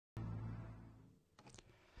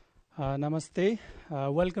Namaste.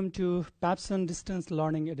 Welcome to PABSON Distance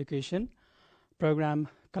Learning Education program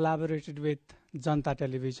collaborated with Janata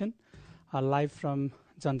Television, live from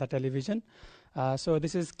Janata Television. So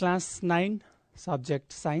this is class 9,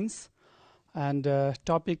 subject science, and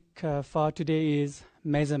topic for today is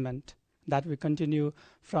measurement that we continue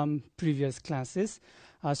from previous classes.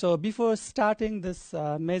 So before starting this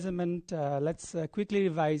measurement, let's quickly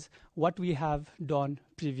revise what we have done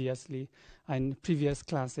previously in previous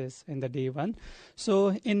classes in the day one.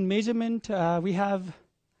 So in measurement, we have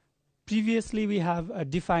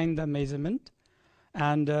defined the measurement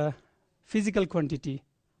and physical quantity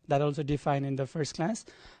that also defined in the first class,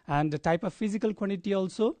 and the type of physical quantity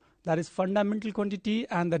also, that is fundamental quantity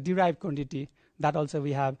and the derived quantity, that also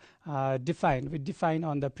we have defined. We defined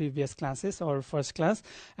on the previous classes or first class,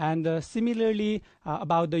 and similarly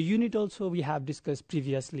about the unit also we have discussed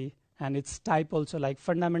previously, and its type also, like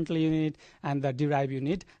fundamental unit and the derived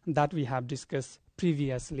unit, that we have discussed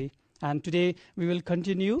previously. And today we will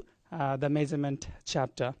continue the measurement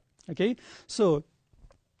chapter. Okay, so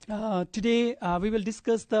today we will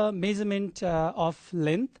discuss the measurement of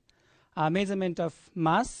length, measurement of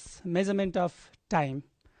mass, measurement of time,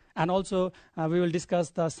 and also we will discuss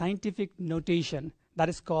the scientific notation that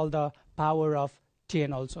is called the power of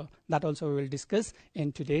 10 also. That also we will discuss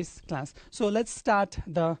in today's class. So let's start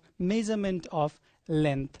the measurement of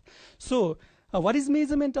length. So what is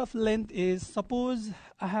measurement of length is, suppose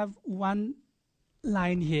I have one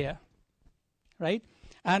line here, right?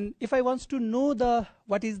 And if I want to know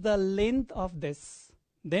what is the length of this,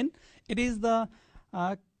 then it is the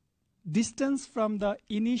distance from the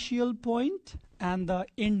initial point and the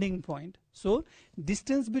ending point. So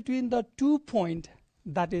distance between the 2 points,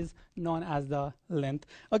 that is known as the length.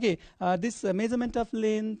 Okay, this measurement of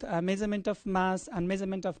length, measurement of mass, and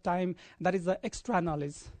measurement of time, that is the extra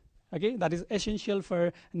knowledge. Okay, that is essential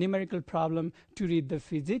for numerical problem to read the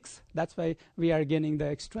physics. That's why we are gaining the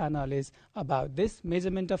extra knowledge about this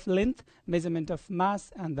measurement of length, measurement of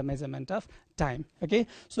mass, and the measurement of time. Okay,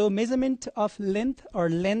 so measurement of length, or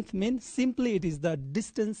length means simply it is the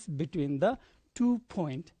distance between the 2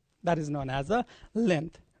 points. That is known as a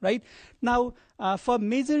length. Right now, for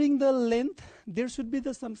measuring the length, there should be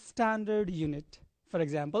some standard unit. For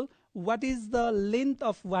example, what is the length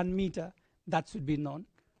of 1 meter? That should be known,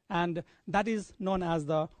 and that is known as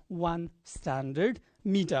the 1 standard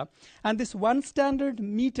meter. And this 1 standard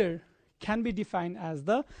meter can be defined as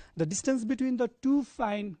the distance between the 2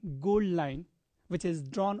 fine gold line, which is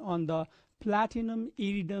drawn on the platinum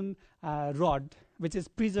iridium rod, which is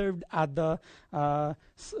preserved at the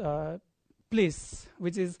place,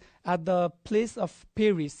 which is at the place of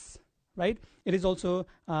Paris, right? It is also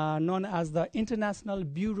known as the International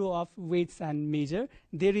Bureau of Weights and Measure.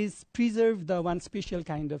 There is preserved the one special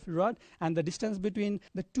kind of rod, and the distance between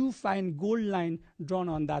the 2 fine gold line drawn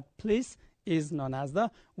on that place is known as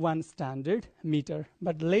the 1 standard meter.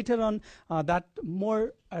 But later on, that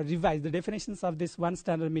more revised, the definitions of this 1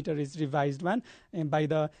 standard meter is revised one by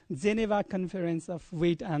the Geneva Conference of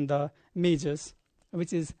Weight and the Measures,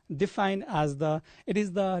 which is defined as it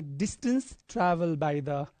is the distance traveled by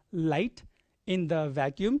the light in the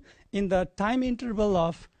vacuum in the time interval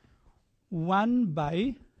of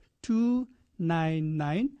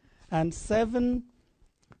 1/299 and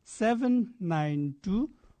 792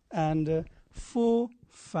 and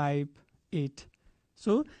 458.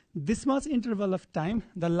 So this much interval of time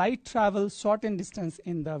the light travels shortened distance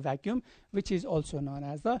in the vacuum, which is also known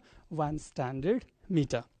as the 1 standard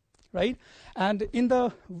meter. Right, and in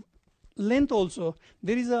the length also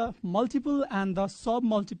there is a multiple and the sub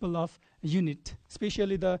multiple of unit.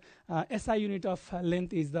 Especially the SI unit of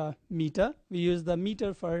length is the meter. We use the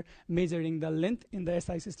meter for measuring the length in the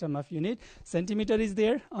SI system of unit. Centimeter is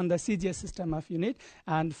there on the CGS system of unit,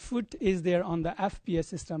 and foot is there on the FPS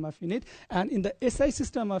system of unit. And in the SI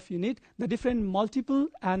system of unit, the different multiple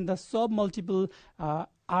and the sub multiple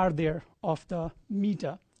are there of the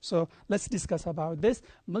meter. So let's discuss about this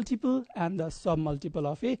multiple and the sub multiple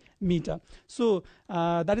of a meter. So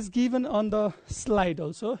that is given on the slide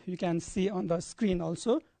also. You can see on the screen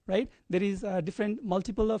also, right? There is a different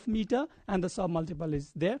multiple of meter and the sub multiple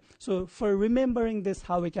is there. So for remembering this,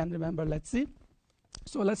 how we can remember, let's see.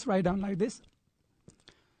 So let's write down like this.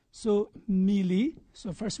 So milli.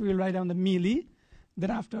 So first we will write down the milli, then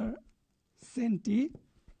after centi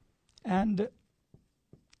and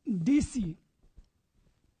deci.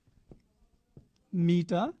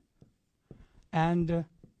 Meter and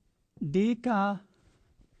deca,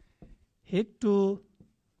 hecto,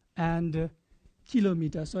 and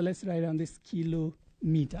kilometer. So let's write down this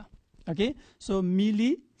kilometer. Okay, so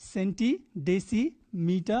milli, centi, deci,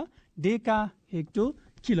 meter, deca, hecto,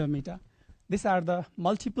 kilometer. These are the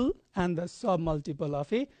multiple and the sub-multiple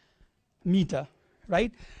of a meter,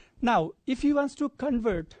 right? Now, if you want to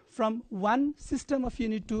convert from one system of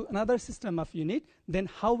unit to another system of unit, then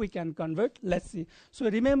how we can convert? Let's see. So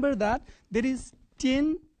remember that there is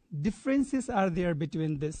 10 differences are there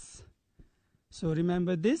between this. So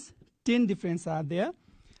remember this, 10 differences are there.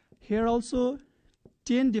 Here also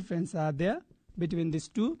 10 differences are there between these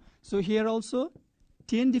two. So here also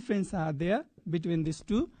 10 differences are there between these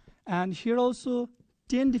two. And here also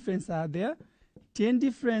 10 differences are there. 10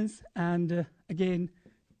 difference and again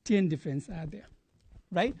 10 difference are there,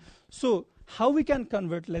 right? So how we can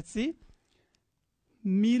convert? Let's see.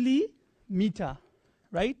 Millimeter,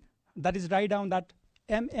 right? That is write down that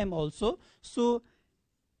mm also. So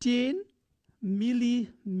 10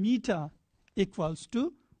 millimeter equals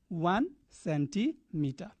to 1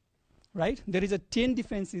 centimeter, right? There is a 10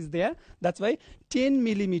 difference is there. That's why 10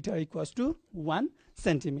 millimeter equals to 1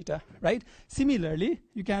 centimeter, right? Similarly,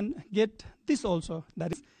 you can get this also.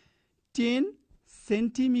 That is 10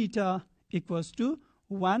 centimeter equals to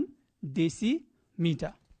 1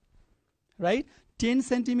 decimeter, right? 10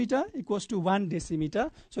 centimeter equals to 1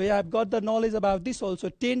 decimeter. So yeah, I've got the knowledge about this also.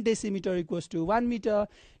 10 decimeter equals to 1 meter,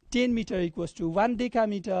 10 meter equals to 1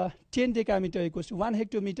 decameter, 10 decameter equals to 1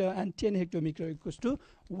 hectometer, and 10 hectometer equals to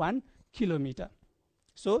 1 kilometer.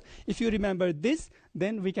 So if you remember this,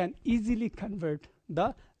 then we can easily convert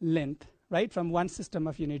the length, right, from one system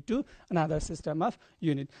of unit to another system of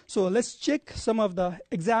unit. So let's check some of the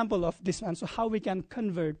example of this one. So how we can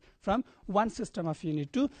convert from one system of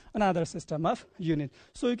unit to another system of unit.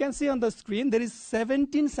 So you can see on the screen there is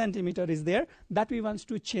 17 centimeter is there that we want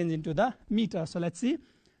to change into the meter. So let's see,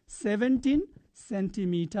 17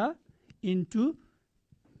 centimeter into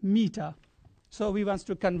meter. So we want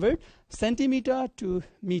to convert centimeter to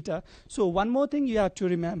meter. So one more thing you have to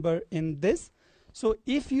remember in this. So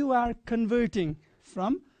if you are converting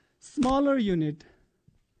from smaller unit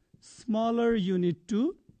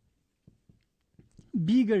to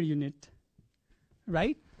bigger unit,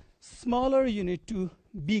 right? Smaller unit to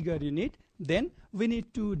bigger unit, then we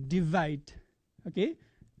need to divide, okay?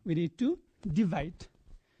 We need to divide.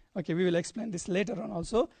 Okay, we will explain this later on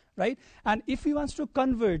also, right? And if we want to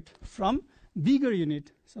convert from bigger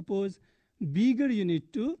unit, suppose bigger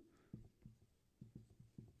unit to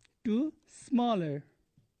smaller,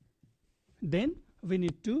 then we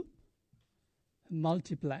need to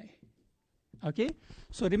multiply. Okay,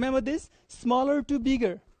 so remember this, smaller to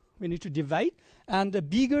bigger we need to divide, and the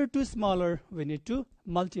bigger to smaller we need to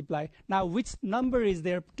multiply. Now which number is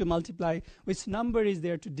there to multiply, which number is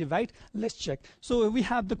there to divide? Let's check. So we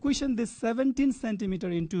have the question, this 17 centimeter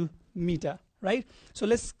into meter, right? So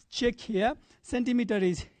let's check here. Centimeter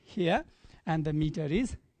is here and the meter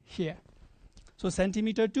is here. So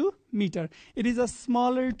centimeter to meter, it is a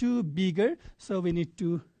smaller to bigger, so we need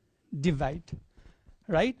to divide,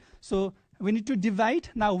 right? So we need to divide.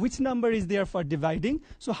 Now which number is there for dividing?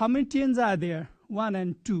 So how many tens are there? 1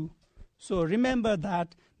 and 2. So remember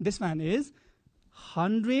that this one is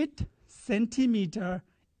 100 centimeter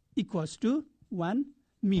equals to 1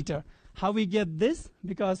 meter. How we get this?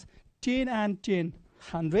 Because 10 and 10,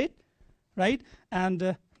 100, right?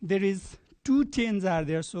 And there is 2 tens are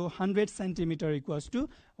there, so 100 centimeter equals to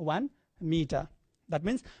 1 meter. That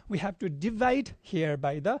means we have to divide here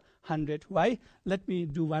by the 100. Why? Let me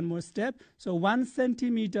do one more step. So 1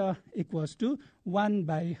 centimeter equals to 1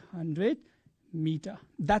 by 100 meter.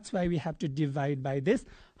 That's why we have to divide by this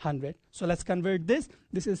 100. So let's convert this.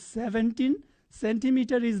 This is 17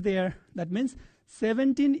 centimeter is there. That means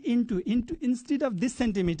 17 into instead of this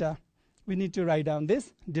centimeter, we need to write down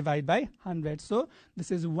this, divide by 100. So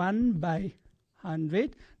this is 1 by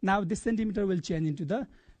 100. Now this centimeter will change into the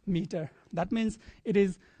meter. That means it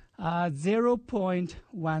is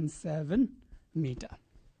 0.17 meter.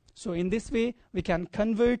 So in this way, we can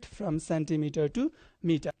convert from centimeter to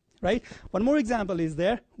meter, right? One more example is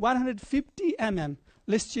there, 150 mm.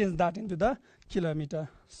 Let's change that into the kilometer.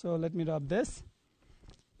 So let me rub this.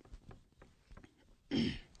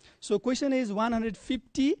 So question is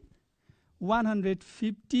 150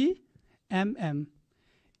 mm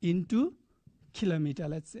into kilometer,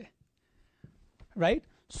 let's say, right?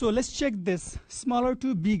 So let's check this, smaller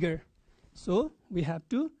to bigger. So we have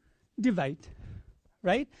to divide,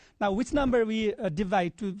 right? Now which number we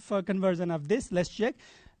divide to for conversion of this? Let's check.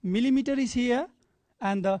 Millimeter is here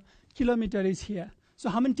and the kilometer is here. So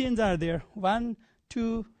how many tens are there? 1,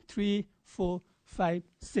 2, 3, 4, 5,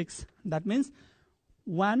 6. That means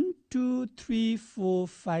 1, 2, 3, 4,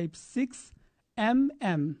 5, 6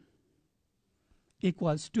 mm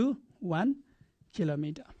equals to 1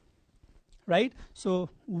 kilometer, right? So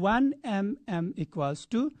 1 mm equals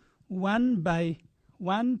to 1 by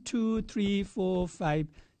 1, 2, 3, 4, 5,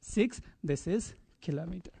 6. This is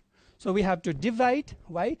kilometer. So we have to divide.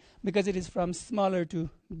 Why? Because it is from smaller to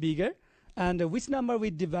bigger. And which number we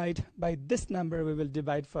divide by this number we will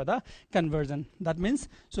divide for the conversion. That means,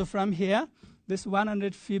 so from here, this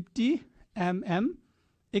 150 mm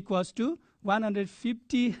equals to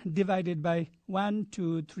 150 divided by 1,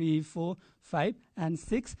 2, 3, 4, 5, and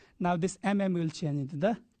 6. Now this mm will change into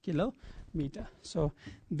the kilometer. So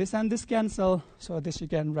this and this cancel. So this you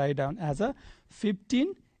can write down as a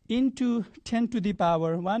 15 into 10 to the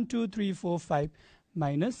power 1, 2, 3, 4, 5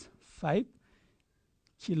 minus 5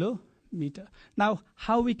 kilometer. Now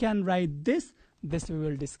how we can write this? This we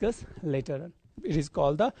will discuss later on. It is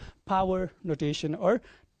called the power notation, or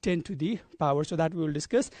 10 to the power. So that we will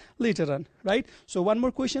discuss later on, right? So one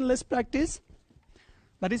more question, let's practice.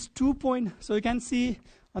 That is 2 point. So you can see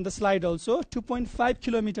on the slide also 2.5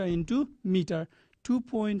 kilometer into meter.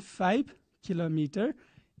 2.5 kilometer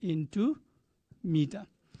into meter.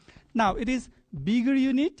 Now it is bigger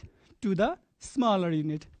unit to the smaller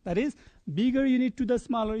unit. That is, bigger unit to the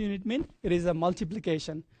smaller unit means it is a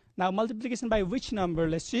multiplication. Now multiplication by which number?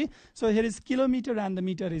 Let's see. So here is kilometer and the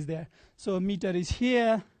meter is there. So meter is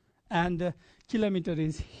here and kilometer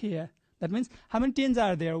is here. That means how many tens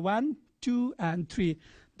are there? 1, 2, and 3.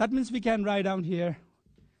 That means we can write down here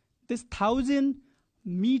this 1000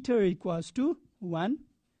 meter equals to 1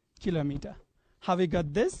 kilometer. How we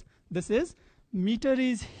got this? This is meter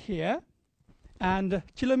is here and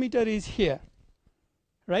kilometer is here,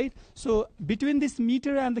 right? So between this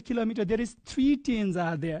meter and the kilometer there is 3 tens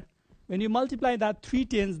are there. When you multiply that 3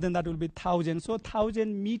 tens, then that will be 1000. So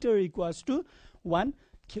 1000 meter equals to 1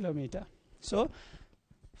 kilometer. So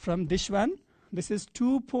from this one, this is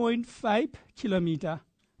 2.5 kilometer,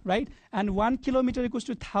 right? And 1 kilometer equals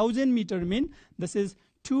to 1000 meter mean this is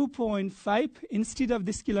 2.5. Instead of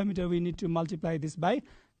this kilometer, we need to multiply this by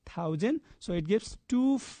 1000. So it gives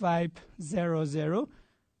 2500.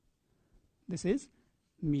 This is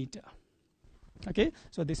meter. Okay,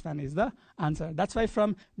 so this one is the answer. That's why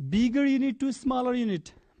from bigger unit to smaller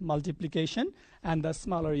unit, multiplication, and the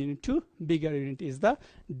smaller unit to bigger unit is the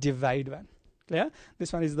divide one. Clear?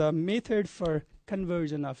 This one is the method for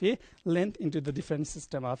conversion of a length into the different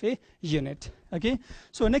system of a unit. Okay,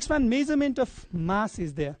 so next one, measurement of mass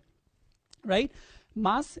is there, right?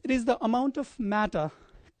 Mass, it is the amount of matter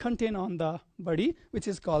contained on the body, which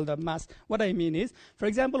is called the mass. What I mean is, for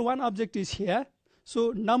example, one object is here.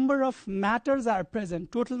 So number of matters are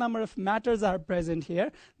present, total number of matters are present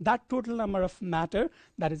here. That total number of matter,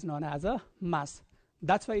 that is known as a mass.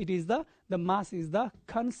 That's why it is the mass is the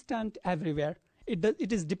constant everywhere.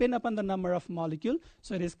 It is depend upon the number of molecule,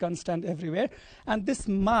 so it is constant everywhere. And this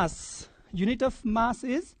mass, unit of mass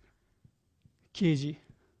is kg,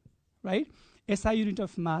 right? SI unit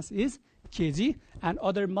of mass is kg, and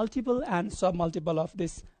other multiple and sub-multiple of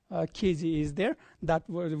this kg is there, that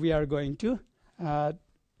we are going to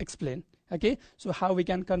explain. Okay, so how we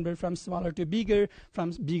can convert from smaller to bigger, from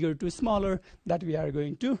bigger to smaller, that we are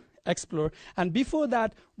going to explore. And before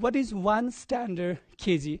that, what is 1 standard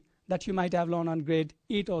kg? That you might have learned on grade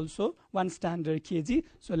 8 also, 1 standard kg.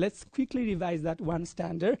 So let's quickly revise that 1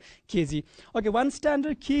 standard kg. Okay, 1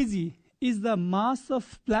 standard kg is the mass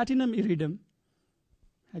of platinum iridium.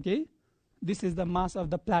 Okay, this is the mass of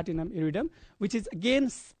the platinum iridium, which is again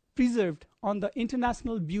preserved on the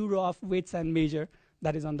International Bureau of Weights and Measure,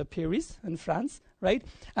 that is on the Paris in France, right?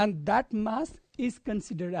 And that mass is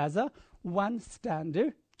considered as a 1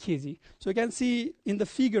 standard kg. So you can see in the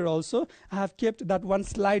figure also, I have kept that one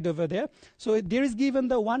slide over there. So there is given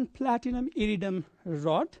the 1 platinum iridium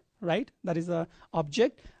rod, right? That is a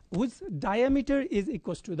object whose diameter is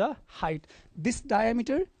equals to the height. This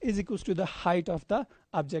diameter is equals to the height of the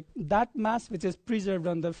object. That mass which is preserved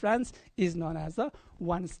on the France is known as a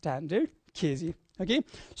 1 standard kg. Okay,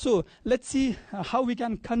 so let's see how we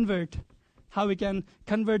can convert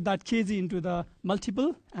that kg into the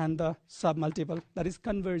multiple and the sub-multiple. That is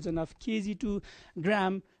conversion of kg to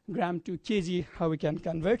gram, gram to kg, how we can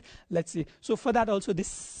convert. Let's see. So for that also this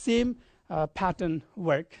same pattern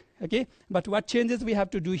work. Okay, but what changes we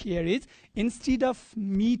have to do here is, instead of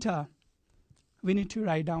meter, we need to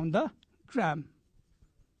write down the gram.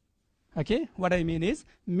 Okay, what I mean is,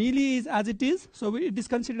 milli is as it is, so it is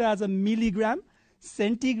considered as a milligram,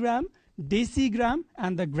 centigram, decigram,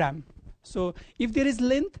 and the gram. So if there is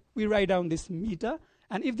length, we write down this meter,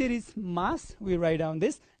 and if there is mass, we write down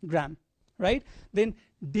this gram, right? Then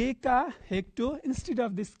deca, hecto, instead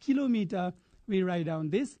of this kilometer, we write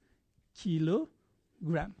down this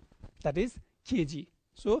kilogram, that is kg.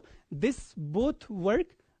 So this both work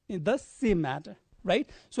in the same matter, right?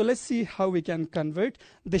 So let's see how we can convert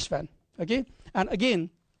this one. Okay, and again,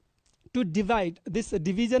 to divide, this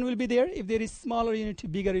division will be there if there is smaller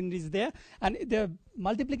unit, bigger unit is there, and the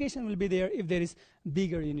multiplication will be there if there is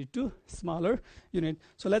bigger unit to smaller unit.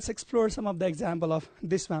 So let's explore some of the example of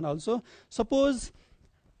this one also. Suppose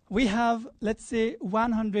we have, let's say,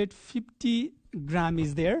 150 gram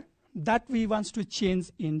is there, that we wants to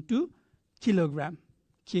change into kilogram,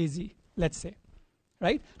 kg, let's say,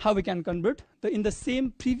 right? How we can convert? In the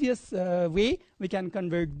same previous way, we can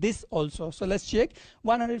convert this also. So let's check.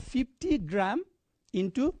 150 gram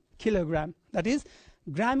into kilogram. That is,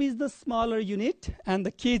 gram is the smaller unit and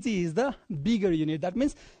the kg is the bigger unit. That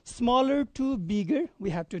means smaller to bigger,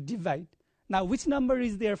 we have to divide. Now, which number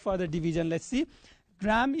is there for the division? Let's see.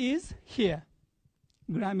 Gram is here.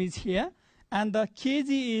 Gram is here. And the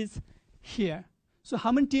kg is here. So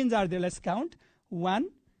how many tens are there? Let's count. 1,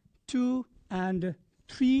 2, and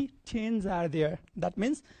 3 tens are there. That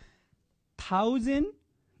means 1000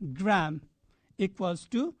 gram equals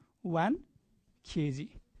to 1 kg,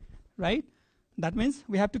 right? That means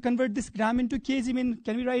we have to convert this gram into kg.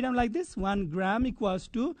 Can we write down like this? 1 gram equals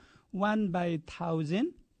to 1 by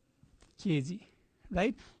 1000 kg,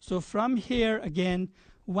 right? So from here again,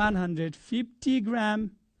 150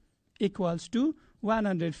 gram equals to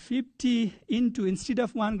 150 into, instead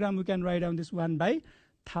of 1 gram, we can write down this 1 by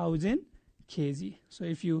 1000 kg. So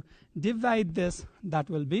if you divide this, that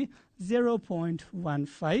will be 0.15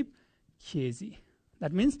 kg.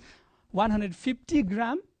 That means 150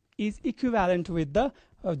 gram is equivalent with the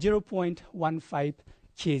 0.15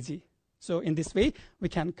 kg. So in this way, we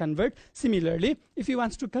can convert. Similarly, if you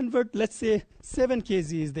want to convert, let's say 7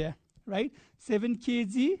 kg is there, right? 7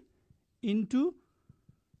 kg into,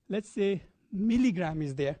 let's say, milligram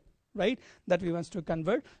is there, right? That we want to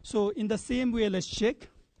convert. So in the same way, let's check.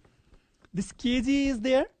 This kg is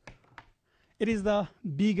there. It is the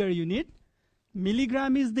bigger unit.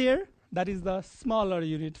 Milligram is there. That is the smaller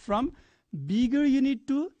unit. From bigger unit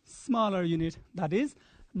to smaller unit, that is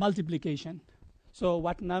multiplication. So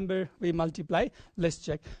what number we multiply? Let's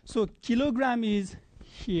check. So kilogram is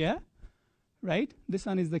here, right? This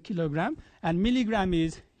one is the kilogram. And milligram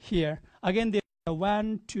is here. Again, there are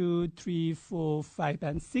 1, 2, 3, 4, 5,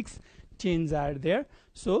 and 6 tens are there.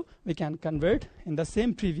 So we can convert in the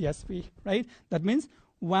same previous way, right? That means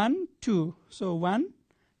 1, 2. So 1,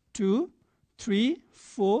 2, 3,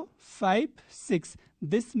 4, 5, 6.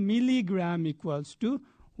 This milligram equals to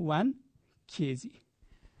 1 kg,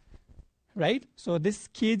 right? So this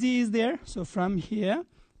kg is there. So from here,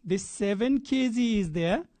 this 7 kg is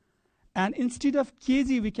there. And instead of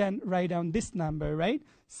kg, we can write down this number, right?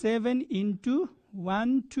 7 into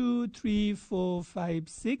 1, 2, 3, 4, 5,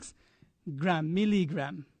 6 gram,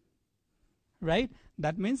 milligram, right?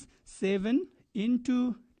 That means 7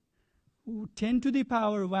 into 10 to the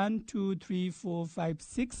power 1, 2, 3, 4, 5,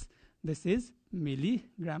 6. This is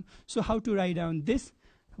milligram. So how to write down this?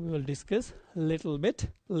 We will discuss a little bit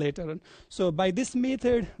later on. So by this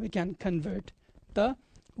method, we can convert the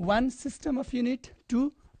one system of unit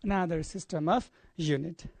to another system of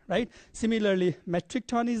unit, right? Similarly, metric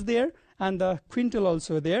ton is there and the quintal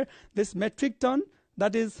also there. This metric ton,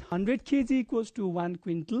 that is 100 kg equals to 1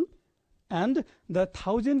 quintal, and the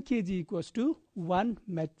 1000 kg equals to 1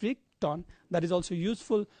 metric ton. That is also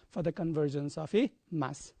useful for the conversions of a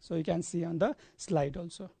mass. So you can see on the slide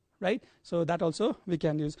also, right? So that also we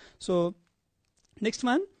can use. So next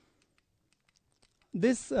one,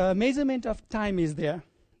 this measurement of time is there.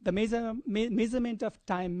 The measurement of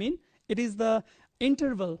time mean it is the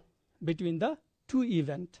interval between the two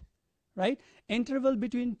event, right? Interval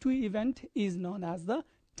between two event is known as the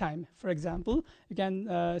time. For example, you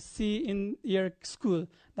can see in your school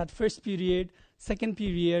that first period, second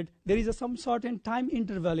period, there is some certain time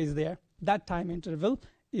interval is there. That time interval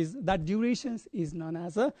is, that durations is known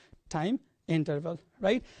as a time interval,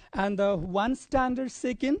 right? And the 1 standard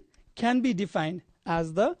second can be defined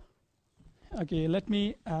as the, okay, let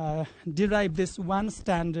me derive this 1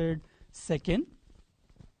 standard second.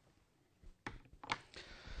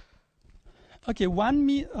 Okay, 1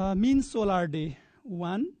 mean solar day.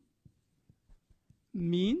 1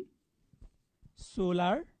 mean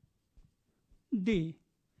solar day.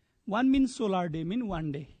 1 mean solar day mean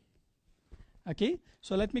 1 day. Okay,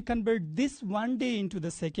 so let me convert this 1 day into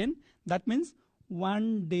the second. That means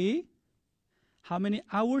 1 day, how many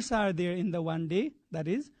hours are there in the 1 day? That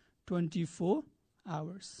is 24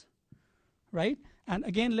 hours, right? And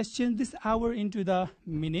again, let's change this hour into the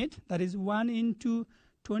minute. That is 1 into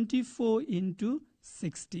 24 into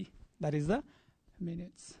 60. That is the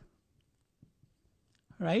minutes,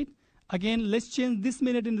 right? Again, let's change this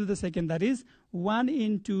minute into the second. That is 1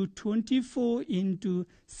 into 24 into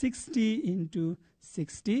 60 into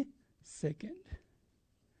 60 second.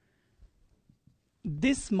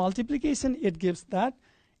 This multiplication, it gives that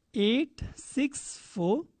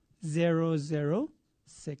 86400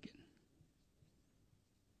 second.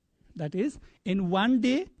 That is, in 1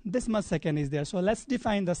 day, this much second is there. So let's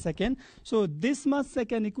define the second. So this much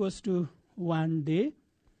second equals to 1 day,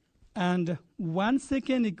 and 1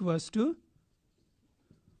 second equals to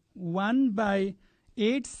 1 by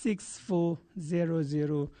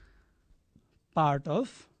 86400 part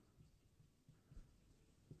of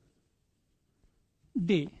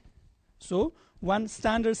day. So one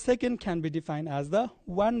standard second can be defined as the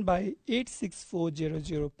 1 by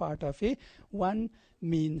 86400 part of a 1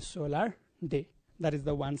 mean solar day. That is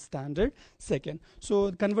the one standard second.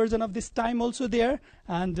 So conversion of this time also there,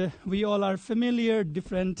 and we all are familiar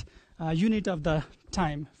different unit of the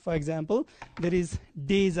time. For example, there is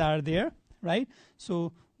days are there, right?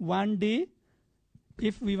 So 1 day,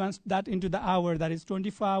 if we want that into the hour, that is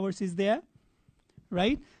 24 hours is there,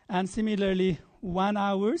 right? And similarly 1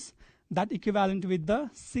 hours, that equivalent with the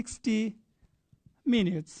 60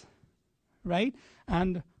 minutes, right?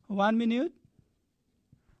 And 1 minute,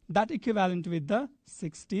 that equivalent with the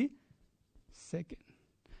 60 second.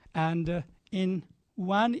 And in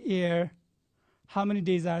 1 year, how many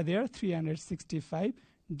days are there? 365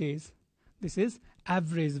 days. This is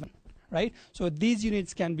average one, right? So these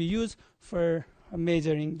units can be used for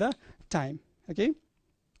measuring the time. Okay.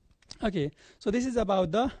 Okay, so this is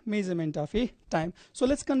about the measurement of a time. So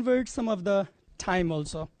let's convert some of the time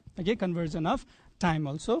also. Okay, conversion of time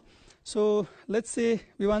also. So let's say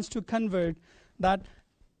we want to convert that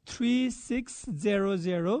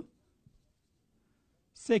 3600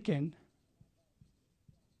 second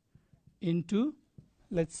into,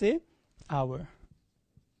 let's say, hour.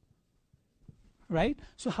 Right?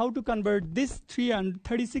 So how to convert this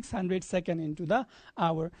 3600 second into the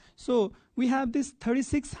hour? So we have this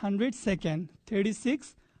 3600 second.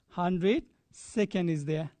 3600 second is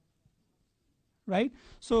there. Right?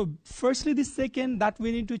 So firstly, this second that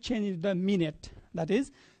we need to change into the minute. That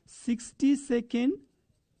is 60 second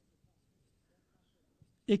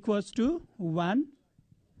equals to 1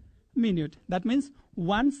 minute. That means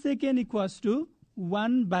 1 second equals to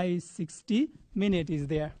 1 by 60 minute is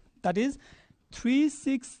there. That is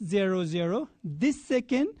 3600. This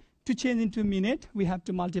second to change into minute, we have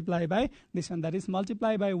to multiply by this one. That is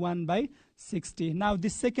multiply by 1 by 60. Now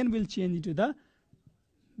this second will change into the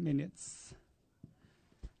minutes.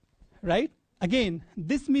 Right? Again,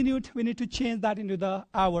 this minute we need to change that into the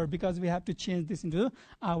hour because we have to change this into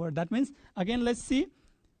hour. That means, again, let's see.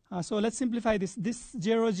 So let's simplify this. This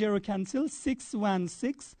 0 cancel.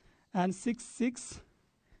 616 and 66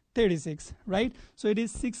 36. Right? So it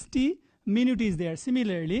is 60 minute is there.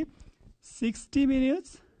 Similarly, 60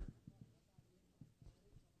 minutes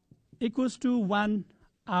equals to 1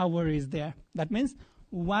 hour is there. That means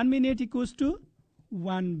 1 minute equals to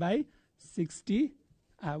 1 by 60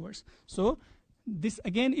 hours. So this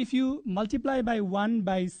again, if you multiply by 1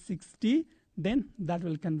 by 60, then that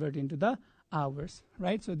will convert into the hours,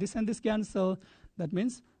 right? So this and this cancel. That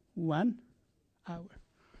means 1 hour.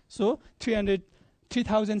 So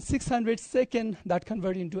 3600 second that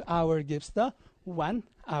convert into hour gives the 1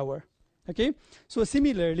 hour. Okay. So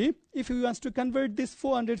similarly, if we want to convert this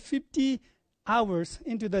 450 hours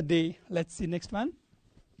into the day, let's see next one.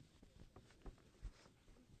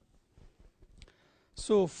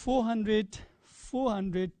 So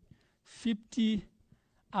 450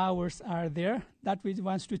 hours are there that we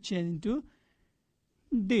want to change into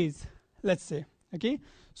days, let's say. Okay.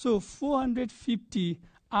 So 450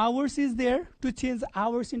 hours is there. To change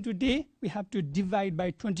hours into day, we have to divide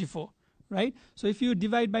by 24, right? So if you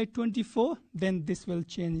divide by 24, then this will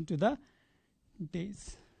change into the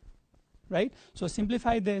days, right? So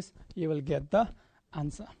simplify this, you will get the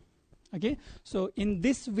answer. Okay. So in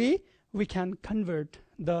this way, we can convert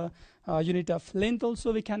the unit of length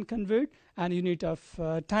also we can convert, and unit of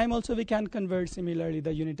time also we can convert. Similarly,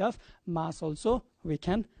 the unit of mass also we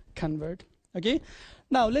can convert. Okay.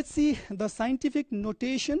 Now let's see the scientific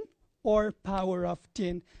notation or power of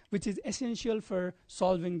 10, which is essential for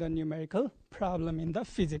solving the numerical problem in the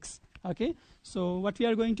physics. Okay. So what we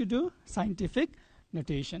are going to do, scientific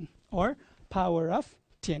notation or power of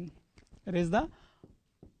 10. It is the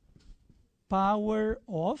power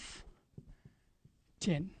of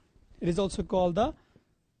 10. It is also called the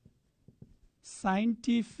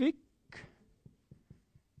scientific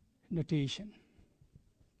notation.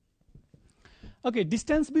 Okay,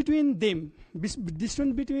 distance between them,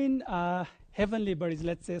 distance between heavenly bodies,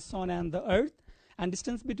 let's say sun and the earth, and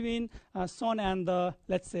distance between Sun and the,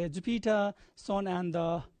 let's say, Jupiter, Sun and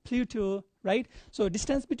the Pluto, right? So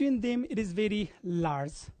distance between them, it is very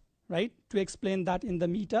large, right? To explain that in the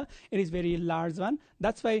meter, it is very large one.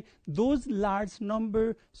 That's why those large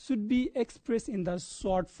number should be expressed in the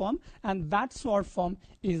short form, and that short form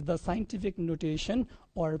is the scientific notation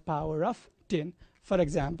or power of 10. For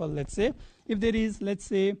example, let's say if there is, let's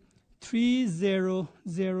say,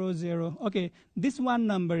 3000, okay, this one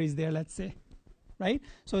number is there, let's say, right?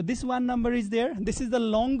 So this one number is there. This is the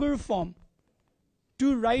longer form.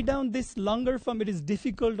 To write down this longer form, it is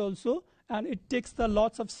difficult also, and it takes the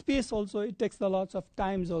lots of space also, it takes the lots of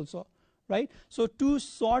times also, right? So to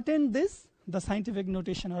shorten this, the scientific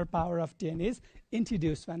notation or power of 10 is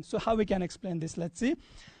introduced one. So how we can explain this? Let's see.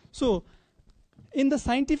 So in the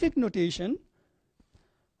scientific notation,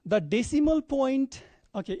 the decimal point,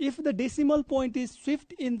 okay, if the decimal point is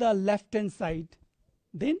shift in the left hand side,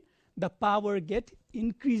 then the power get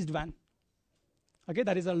increased one. Okay,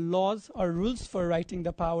 that is a laws or rules for writing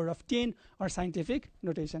the power of 10 or scientific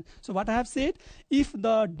notation. So what I have said, if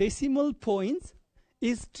the decimal points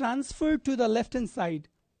is transferred to the left hand side,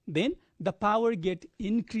 then the power get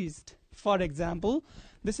increased. For example,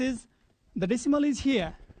 this is, the decimal is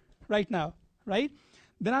here right now, right?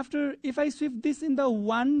 Then after, if I shift this in the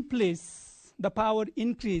one place, the power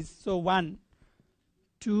increase. So 1,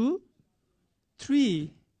 2,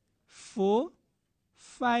 3, 4,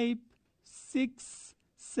 5, 6,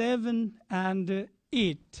 7, and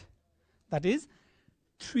 8. That is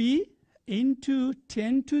 3 into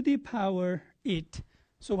 10 to the power 8.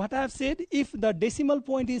 So what I have said, if the decimal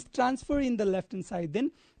point is transferred in the left hand side,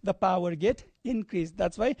 then the power get increased.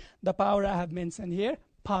 That's why the power I have mentioned here,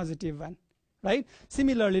 positive one, right?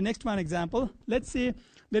 Similarly, next one example, let's say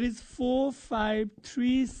there is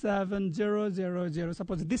 4537000.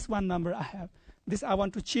 Suppose this one number I have. This I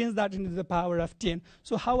want to change that into the power of 10.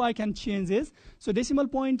 So how I can change this? So decimal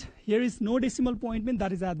point, here is no decimal point, mean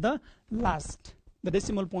that is at the last. The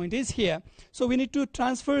decimal point is here. So we need to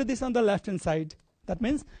transfer this on the left hand side. That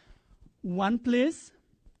means 1 place,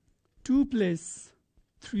 2 place,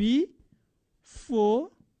 3, 4,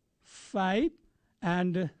 5,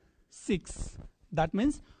 and 6. That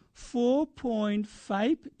means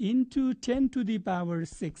 4.5 into 10 to the power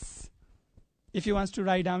 6. If you want to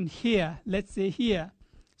write down here, let's say here.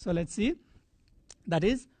 So let's see. That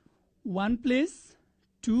is 1 place,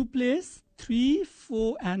 2 place, 3,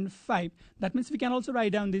 4, and 5. That means we can also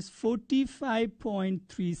write down this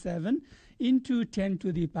 45.37 into 10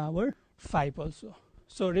 to the power 5 also.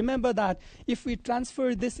 So remember that if we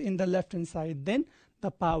transfer this in the left hand side, then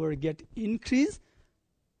the power get increased,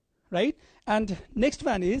 right? And next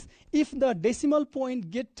one is, if the decimal point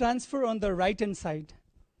get transferred on the right hand side,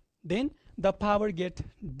 then the power get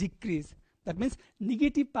decreased. That means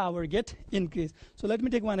negative power get increased. So let me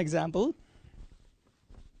take one example.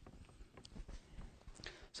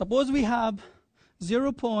 Suppose we have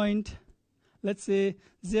 0. Let's say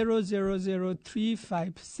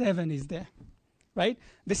 000357 is there, right?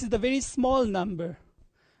 This is the very small number.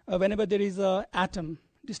 Whenever there is an atom,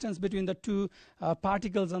 distance between the two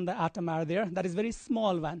particles on the atom are there, that is very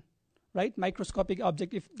small one, right? Microscopic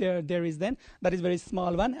object, if there is, then that is very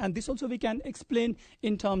small one. And this also we can explain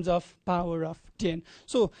in terms of power of 10.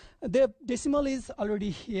 So the decimal is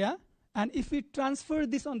already here, and if we transfer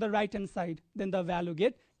this on the right hand side, then the value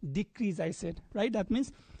get decrease, I said, right? That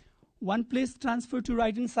means 1 place transfer to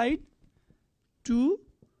right hand side, 2,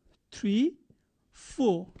 3,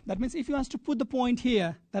 4. That means if you want to put the point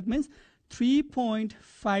here, that means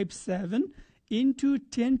 3.57 into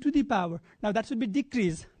 10 to the power. Now that should be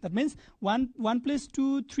decrease. That means 1 place,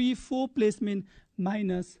 2, 3, 4 place mean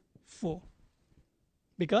minus 4,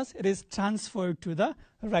 because it is transferred to the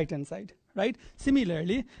right hand side, right?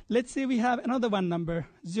 Similarly, let's say we have another one number,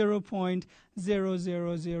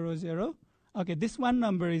 0.0000. Okay, this one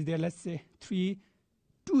number is there, let's say 2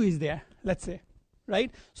 is there, let's say,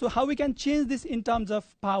 right? So how we can change this in terms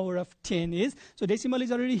of power of 10 is, so decimal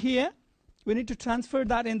is already here, we need to transfer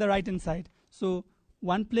that in the right hand side. So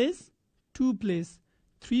 1 place, 2 place,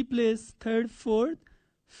 3 place, 3rd, 4th,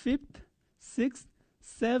 5th, 6th,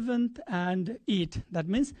 7th, and 8th. That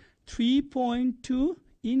means 3.2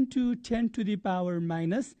 into 10 to the power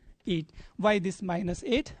minus 8. Why this minus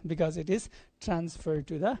 8? Because it is transferred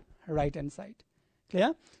to the right hand side.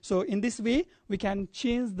 Clear? So in this way, we can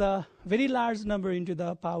change the very large number into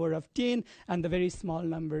the power of 10 and the very small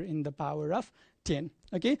number in the power of 10.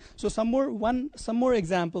 Okay? So some more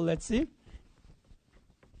example, let's see.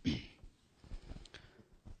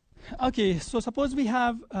 Okay, so suppose we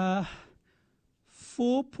have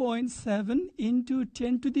 4.7 into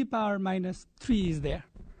 10 to the power minus 3 is there.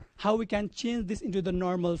 how we can change this into the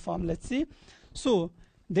normal form. Let's see. So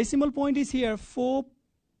decimal point is here,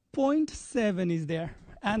 4.7 is there,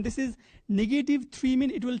 and this is -3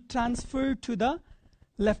 mean it will transfer to the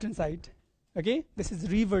left hand side. Okay, this is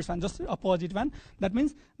reverse one, just opposite one. That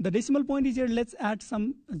means the decimal point is here. Let's add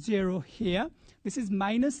some 0 here. This is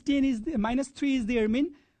 -10 is the, -3 is there,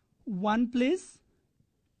 mean 1 place,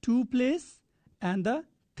 2 place, and the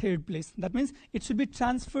 3rd place. That means it should be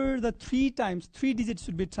transferred the 3 times. 3 digits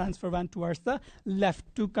should be transferred one towards the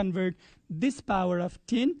left to convert this power of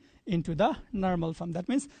 10 into the normal form. That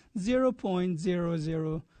means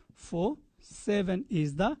 0.0047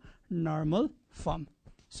 is the normal form.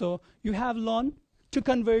 So you have learned to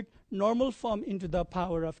convert normal form into the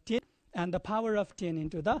power of 10 and the power of 10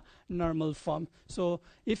 into the normal form. So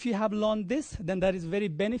if you have learned this, then that is very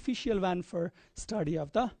beneficial one for study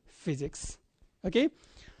of the physics. Okay.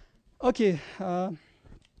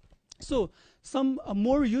 So some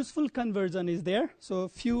more useful conversion is there. So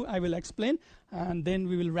few I will explain, and then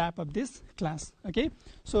we will wrap up this class. Okay.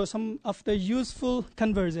 So some of the useful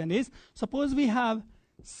conversion is, suppose we have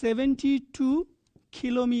 72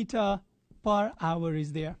 kilometer per hour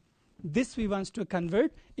is there. This we want to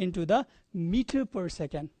convert into the meter per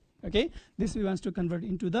second. Okay, this we want to convert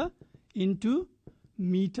into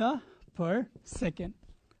meter per second.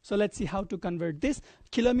 So let's see how to convert this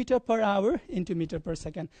kilometer per hour into meter per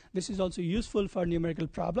second. This is also useful for numerical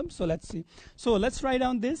problems. So let's see. So let's write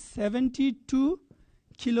down this 72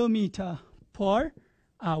 kilometer per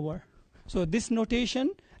hour. So this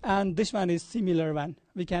notation and this one is similar one.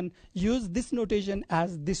 We can use this notation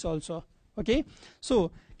as this also. Okay,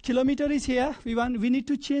 so kilometer is here. We need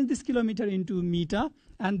to change this kilometer into meter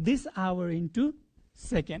and this hour into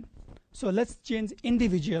second. So let's change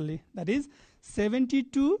individually. That is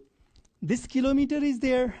 72. This kilometer is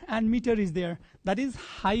there and meter is there. That is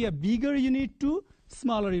higher, bigger unit to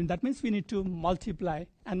smaller unit. That means we need to multiply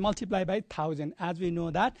and multiply by 1000. As we know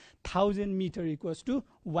that 1000 meter equals to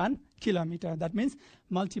 1 kilometer. That means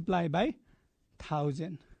multiply by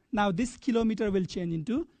 1000. Now this kilometer will change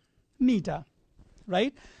into meter,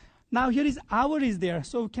 right? Now here is hour is there.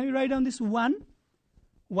 So can we write down this 1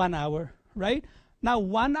 hour, right? Now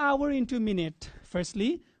 1 hour into minute.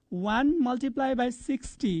 Firstly, 1 multiplied by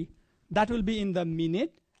 60, that will be in the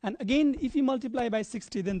minute. And again, if you multiply by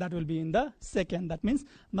 60, then that will be in the second. That means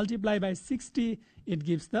multiply by 60, it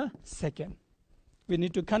gives the second. We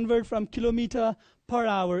need to convert from kilometer per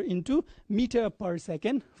hour into meter per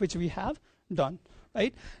second, which we have done,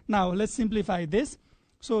 right? Now let's simplify this.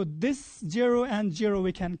 So this 0 and 0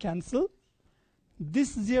 we can cancel.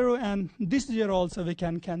 This 0 and this 0 also we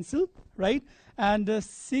can cancel, right? And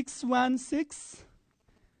 6, 1, 6,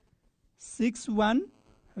 6, 1,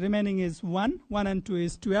 remaining is 1. 1 and 2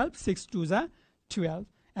 is 12. 6 2s are 12.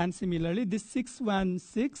 And similarly, this 6, 1,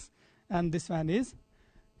 6, and this one is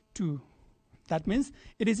 2. That means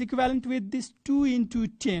it is equivalent with this 2 into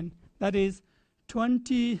 10. That is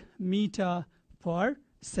 20 meter per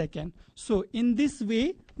second. So in this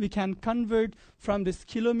way, we can convert from this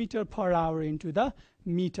kilometer per hour into the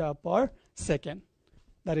meter per second.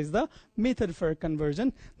 That is the method for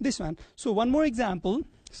conversion. This one. So one more example.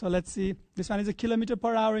 So let's see. This one is a kilometer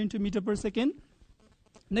per hour into meter per second.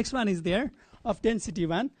 Next one is there of density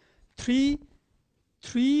one. 3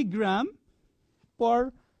 gram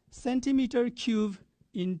per centimeter cube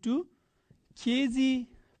into kg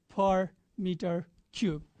per meter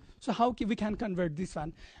cube. So how we can convert this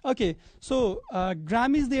one? Okay, so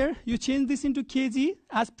gram is there. You change this into kg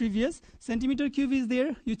as previous. Centimeter cube is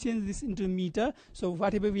there. You change this into meter. So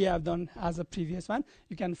whatever we have done as a previous one,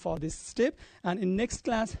 you can follow this step. And in next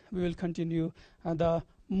class, we will continue the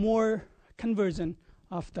more conversion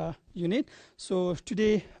of the unit. So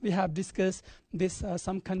today we have discussed this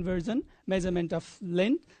some conversion, measurement of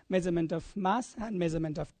length, measurement of mass, and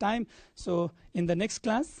measurement of time. So in the next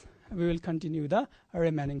class, we will continue the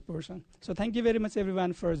remaining portion. So thank you very much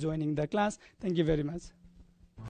everyone for joining the class. Thank you very much.